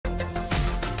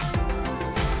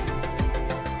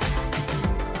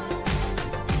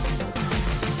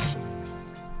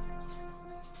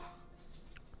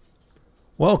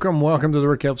Welcome to the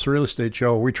Rick Helps Real Estate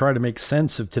Show. We try to make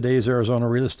sense of today's Arizona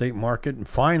real estate market. And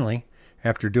finally,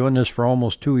 after doing this for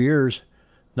almost 2 years,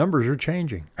 numbers are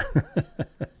changing.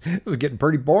 It was getting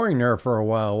pretty boring there for a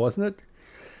while, wasn't it?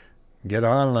 Get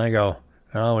on and I go,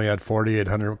 oh, we had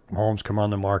 4,800 homes come on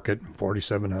the market,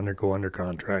 4,700 go under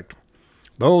contract.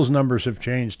 Those numbers have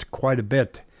changed quite a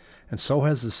bit, and so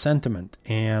has the sentiment.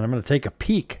 And I'm going to take a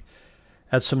peek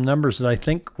at some numbers that I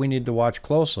think we need to watch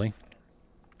closely.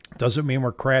 Doesn't mean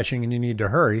we're crashing and you need to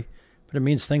hurry, but it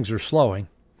means things are slowing.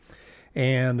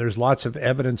 And there's lots of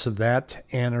evidence of that,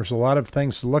 and there's a lot of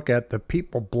things to look at that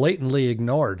people blatantly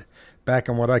ignored back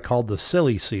in what I called the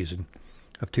silly season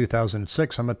of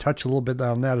 2006. I'm going to touch a little bit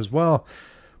on that as well.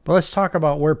 But let's talk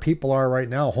about where people are right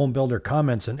now. Home builder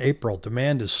comments in April.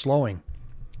 Demand is slowing.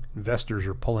 Investors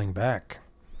are pulling back.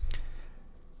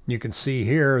 You can see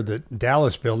here that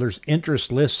Dallas builders' interest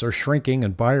lists are shrinking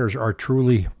and buyers are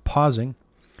truly pausing.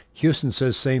 Houston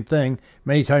says same thing.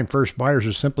 Many time first buyers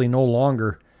are simply no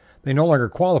longer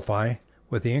qualify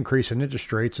with the increase in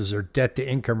interest rates as their debt to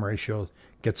income ratio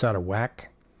gets out of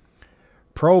whack.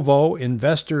 Provo,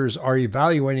 investors are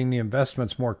evaluating the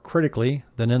investments more critically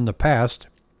than in the past.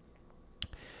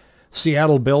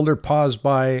 Seattle builder paused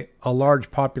by a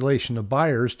large population of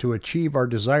buyers to achieve our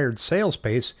desired sales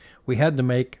pace. We had to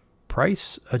make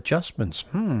price adjustments.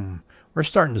 We're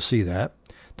starting to see that.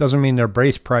 Doesn't mean their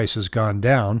base price has gone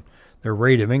down. Their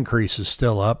rate of increase is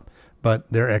still up, but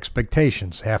their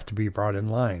expectations have to be brought in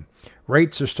line.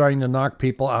 Rates are starting to knock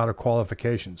people out of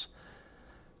qualifications.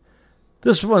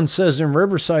 This one says in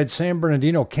Riverside, San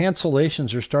Bernardino,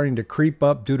 cancellations are starting to creep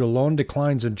up due to loan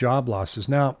declines and job losses.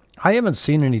 Now, I haven't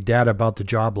seen any data about the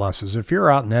job losses. If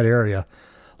you're out in that area,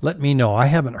 let me know. I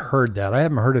haven't heard that. I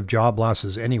haven't heard of job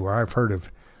losses anywhere. I've heard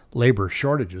of labor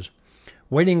shortages.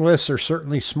 Waiting lists are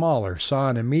certainly smaller. Saw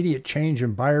an immediate change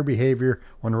in buyer behavior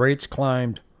when rates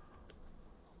climbed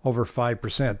over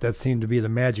 5%. That seemed to be the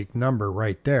magic number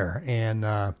right there. And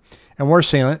we're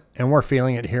seeing it, and we're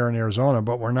feeling it here in Arizona,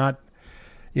 but we're not,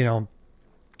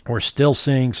 we're still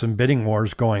seeing some bidding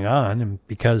wars going on, and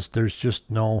because there's just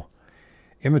no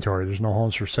inventory. There's no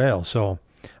homes for sale. So,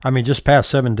 just past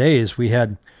 7 days, we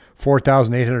had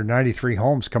 4,893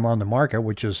 homes come on the market,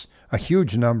 which is a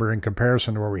huge number in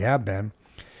comparison to where we have been.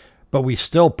 But we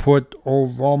still put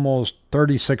over almost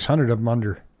 3,600 of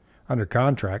them under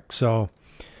contract. So,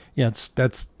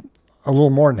 that's a little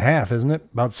more than half, isn't it?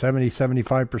 About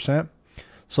 75%.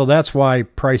 So that's why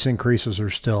price increases are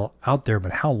still out there.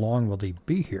 But how long will they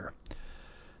be here?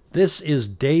 This is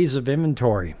days of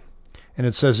inventory. And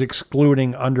it says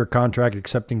excluding under contract,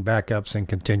 accepting backups and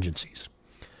contingencies.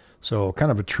 So kind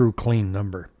of a true clean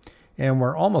number. And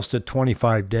we're almost at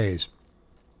 25 days.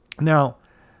 Now,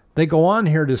 they go on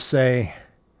here to say,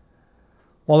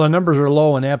 while the numbers are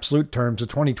low in absolute terms, the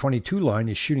 2022 line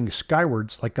is shooting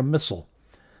skywards like a missile.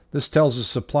 This tells us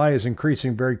supply is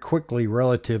increasing very quickly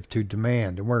relative to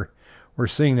demand. And we're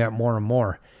seeing that more and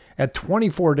more. At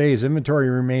 24 days, inventory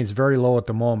remains very low at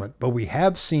the moment. But we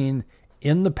have seen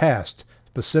in the past,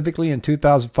 specifically in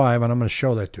 2005, and I'm going to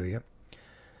show that to you,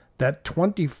 that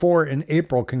 24 in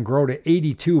April can grow to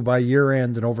 82 by year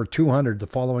end and over 200 the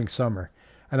following summer.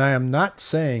 And I am not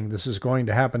saying this is going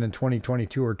to happen in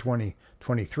 2022 or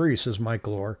 2023, says Mike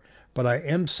Lohr, but I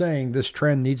am saying this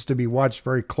trend needs to be watched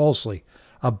very closely.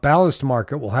 A balanced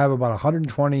market will have about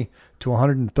 120 to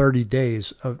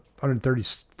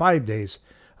 135 days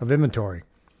of inventory.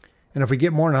 And if we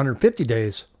get more than 150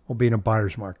 days, we'll be in a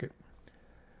buyer's market.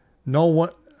 No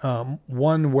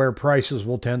one where prices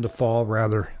will tend to fall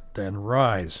rather than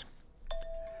rise.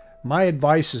 My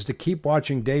advice is to keep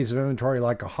watching days of inventory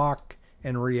like a hawk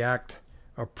and react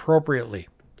appropriately.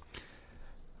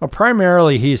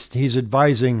 Primarily, he's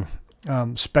advising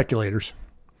speculators.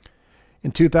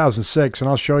 In 2006, and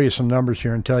I'll show you some numbers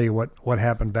here and tell you what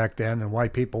happened back then and why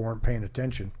people weren't paying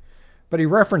attention. But he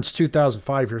referenced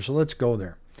 2005 here, so let's go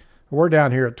there. We're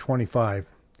down here at 25,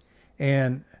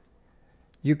 and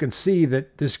you can see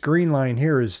that this green line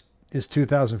here is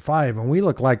 2005, and we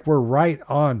look like we're right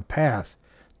on path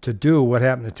to do what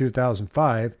happened in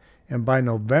 2005. And by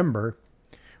November,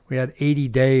 we had 80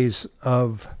 days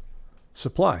of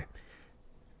supply.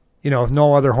 If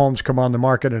no other homes come on the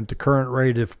market at the current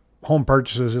rate of home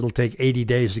purchases, it'll take 80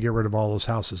 days to get rid of all those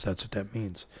houses. That's what that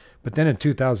means. But then in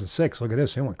 2006, look at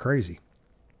this, it went crazy.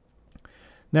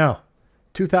 Now,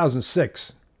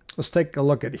 2006, let's take a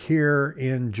look at here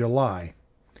in July.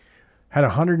 Had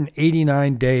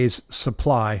 189 days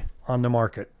supply on the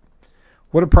market.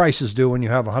 What do prices do when you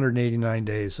have 189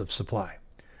 days of supply?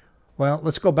 Well,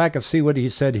 let's go back and see what he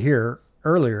said here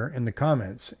earlier in the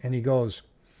comments. And he goes,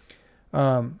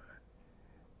 a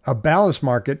balanced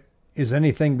market is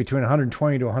anything between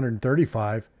 120 to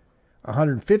 135,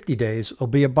 150 days will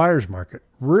be a buyer's market.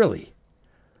 Really?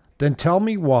 Then tell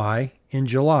me why in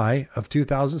July of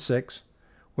 2006,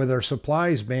 with our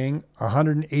supplies being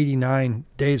 189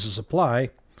 days of supply,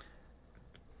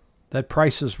 that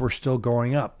prices were still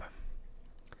going up.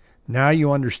 Now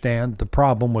you understand the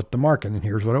problem with the market, and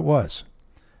here's what it was.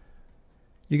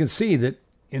 You can see that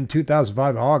in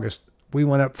 2005, August, we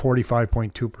went up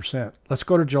 45.2%. Let's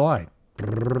go to July.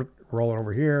 Roll it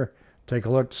over here. Take a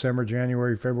look. December,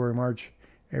 January, February, March,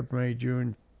 April, May,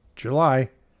 June, July.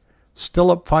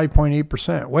 Still up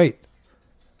 5.8%. Wait,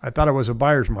 I thought it was a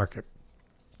buyer's market.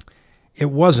 It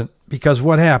wasn't, because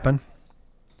what happened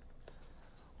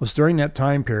was during that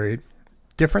time period,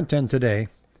 different than today,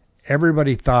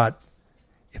 everybody thought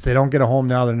if they don't get a home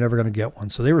now, they're never going to get one.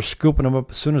 So they were scooping them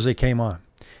up as soon as they came on.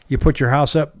 You put your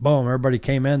house up, boom, everybody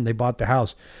came in, they bought the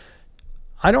house.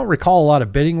 I don't recall a lot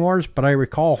of bidding wars, but I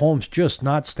recall homes just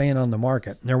not staying on the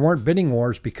market. And there weren't bidding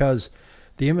wars because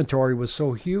the inventory was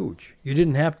so huge. You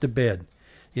didn't have to bid.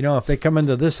 You know, if they come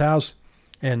into this house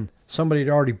and somebody had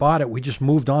already bought it, we just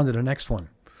moved on to the next one.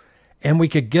 And we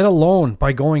could get a loan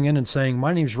by going in and saying,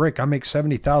 my name's Rick, I make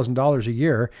 $70,000 a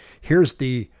year. Here's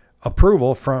the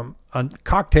approval from a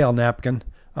cocktail napkin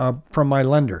from my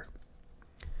lender.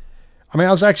 I mean,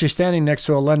 I was actually standing next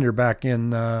to a lender back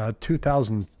in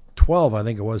 2012, I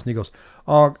think it was, and he goes,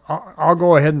 oh, I'll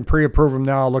go ahead and pre-approve them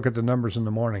now. I'll look at the numbers in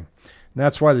the morning. And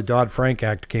that's why the Dodd-Frank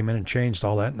Act came in and changed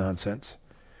all that nonsense,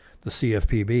 the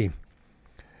CFPB.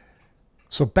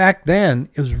 So back then,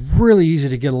 it was really easy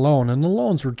to get a loan, and the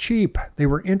loans were cheap. They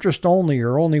were interest only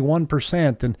or only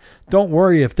 1%. And don't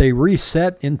worry, if they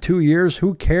reset in 2 years,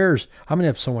 who cares? I'm going to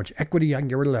have so much equity, I can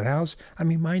get rid of that house. I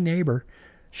mean, my neighbor,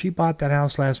 she bought that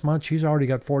house last month. She's already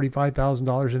got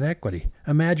 $45,000 in equity.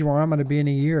 Imagine where I'm going to be in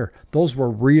a year. Those were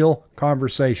real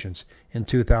conversations in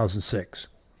 2006.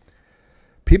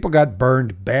 People got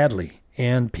burned badly,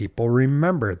 and people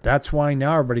remember it. That's why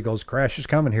now everybody goes, crash is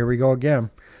coming. Here we go again.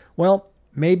 Well,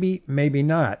 maybe, maybe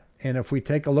not. And if we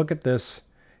take a look at this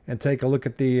and take a look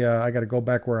at the, I got to go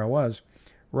back where I was.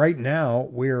 Right now,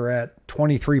 we're at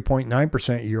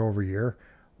 23.9% year over year.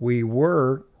 We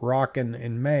were rocking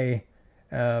in May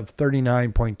of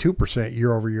 39.2%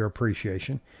 year over year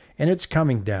appreciation, and it's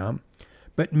coming down.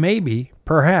 But maybe,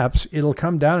 perhaps, it'll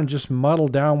come down and just muddle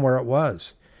down where it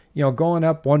was. You know, going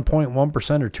up 1.1%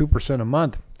 or 2% a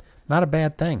month, not a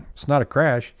bad thing. It's not a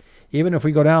crash. Even if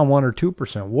we go down 1 or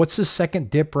 2%, what's the second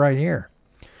dip right here?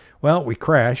 Well, we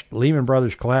crashed. Lehman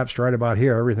Brothers collapsed right about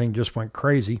here. Everything just went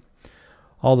crazy.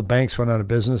 All the banks went out of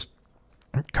business.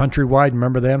 Countrywide,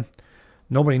 remember them?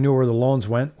 Nobody knew where the loans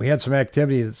went. We had some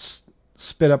activity that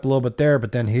spit up a little bit there,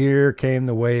 but then here came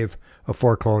the wave of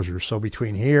foreclosures. So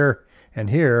between here and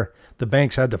here, the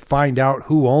banks had to find out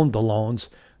who owned the loans.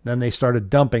 Then they started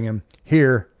dumping them.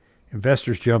 Here,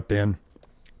 investors jumped in,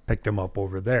 picked them up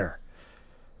over there.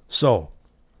 So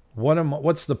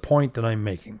what's the point that I'm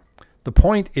making? The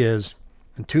point is,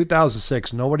 in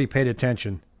 2006, nobody paid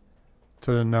attention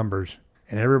to the numbers.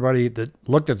 And everybody that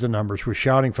looked at the numbers was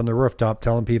shouting from the rooftop,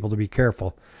 telling people to be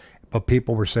careful. But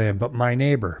people were saying, but my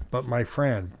neighbor, but my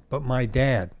friend, but my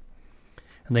dad.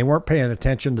 And they weren't paying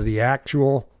attention to the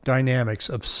actual dynamics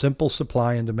of simple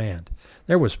supply and demand.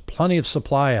 There was plenty of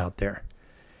supply out there.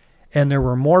 And there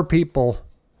were more people,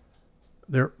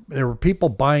 there were people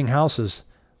buying houses.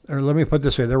 Or let me put it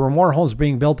this way, there were more homes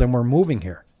being built than were moving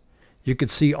here. You could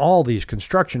see all these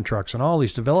construction trucks and all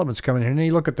these developments coming in, and then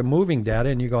you look at the moving data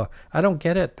and you go, I don't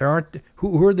get it. There aren't,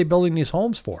 who are they building these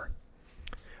homes for?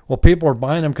 Well, people were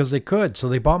buying them because they could, so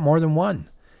they bought more than one.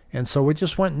 And so it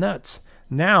just went nuts.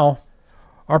 Now,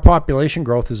 our population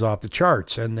growth is off the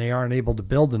charts, and they aren't able to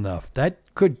build enough. That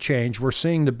could change. We're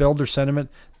seeing the builder sentiment.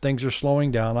 Things are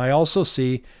slowing down. I also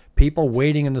see people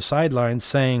waiting in the sidelines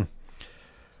saying,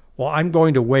 well, I'm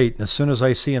going to wait, and as soon as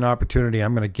I see an opportunity,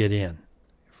 I'm going to get in.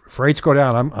 If rates go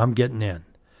down, I'm getting in.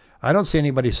 I don't see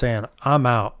anybody saying, I'm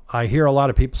out. I hear a lot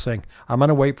of people saying, I'm going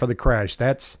to wait for the crash.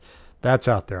 That's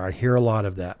out there. I hear a lot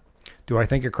of that. Do I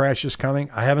think a crash is coming?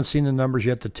 I haven't seen the numbers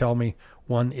yet to tell me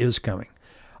one is coming.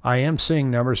 I am seeing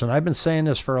numbers, and I've been saying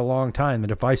this for a long time,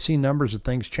 that if I see numbers of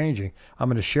things changing, I'm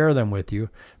going to share them with you,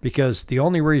 because the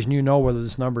only reason you know whether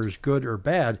this number is good or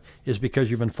bad is because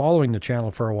you've been following the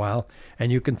channel for a while,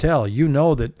 and you can tell. You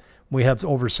know that we have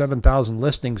over 7,000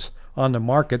 listings on the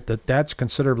market, that's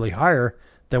considerably higher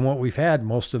than what we've had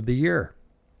most of the year.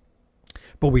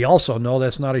 But we also know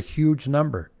that's not a huge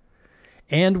number.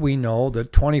 And we know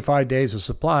that 25 days of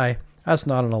supply, that's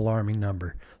not an alarming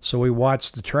number. So we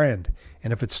watch the trend.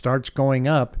 And if it starts going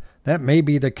up, that may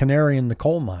be the canary in the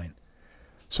coal mine.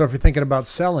 So if you're thinking about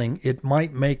selling, it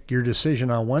might make your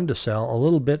decision on when to sell a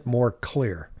little bit more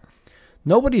clear.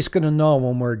 Nobody's going to know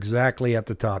when we're exactly at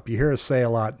the top. You hear us say a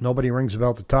lot, nobody rings a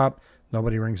bell at the top,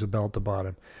 nobody rings a bell at the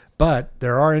bottom. But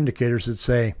there are indicators that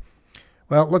say,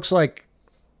 well, it looks like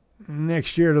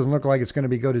next year doesn't look like it's going to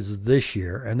be good as this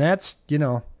year. And that's,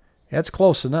 that's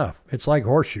close enough. It's like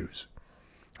horseshoes.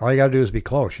 All you got to do is be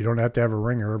close. You don't have to have a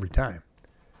ringer every time.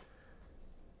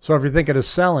 So if you're thinking of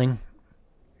selling,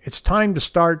 it's time to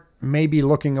start maybe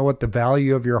looking at what the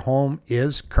value of your home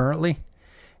is currently.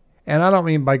 And I don't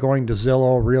mean by going to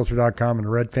Zillow, Realtor.com, and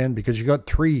Redfin, because you got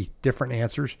 3 different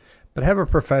answers. But have a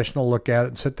professional look at it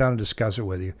and sit down and discuss it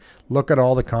with you. Look at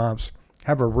all the comps.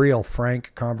 Have a real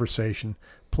frank conversation.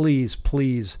 Please,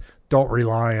 please don't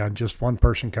rely on just one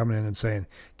person coming in and saying,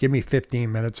 give me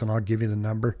 15 minutes and I'll give you the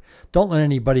number. Don't let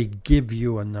anybody give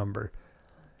you a number.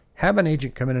 Have an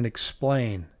agent come in and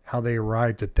explain how they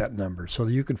arrived at that number so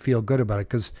that you can feel good about it,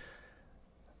 because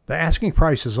the asking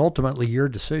price is ultimately your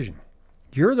decision.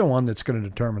 You're the one that's going to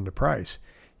determine the price.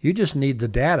 You just need the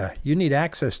data. You need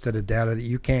access to the data that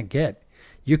you can't get.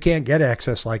 You can't get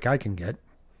access like I can get.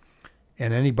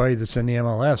 And anybody that's in the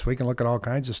MLS, we can look at all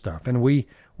kinds of stuff. And we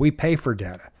pay for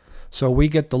data. So we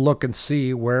get to look and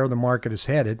see where the market is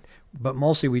headed. But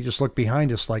mostly we just look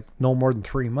behind us like no more than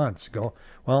 3 months. Go,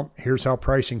 well, here's how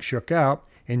pricing shook out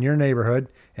in your neighborhood,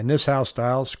 in this house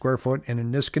style, square foot, and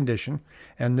in this condition.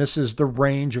 And this is the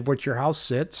range of which your house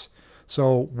sits.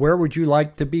 So where would you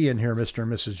like to be in here, Mr.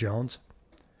 and Mrs. Jones?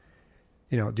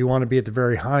 Do you want to be at the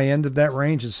very high end of that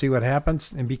range and see what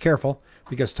happens? And be careful,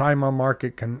 because time on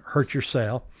market can hurt your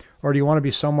sale. Or do you want to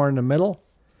be somewhere in the middle?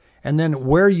 And then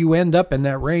where you end up in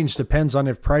that range depends on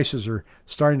if prices are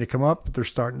starting to come up, but they're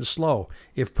starting to slow.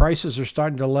 If prices are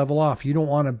starting to level off, you don't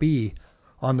want to be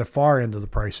on the far end of the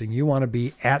pricing. You want to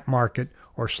be at market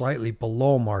or slightly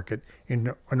below market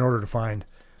in order to find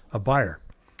a buyer.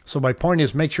 So my point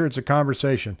is, make sure it's a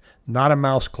conversation, not a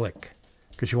mouse click,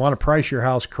 because you want to price your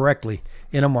house correctly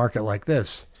in a market like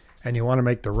this, and you want to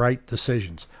make the right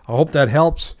decisions. I hope that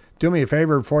helps. Do me a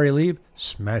favor before you leave,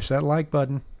 smash that like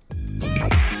button.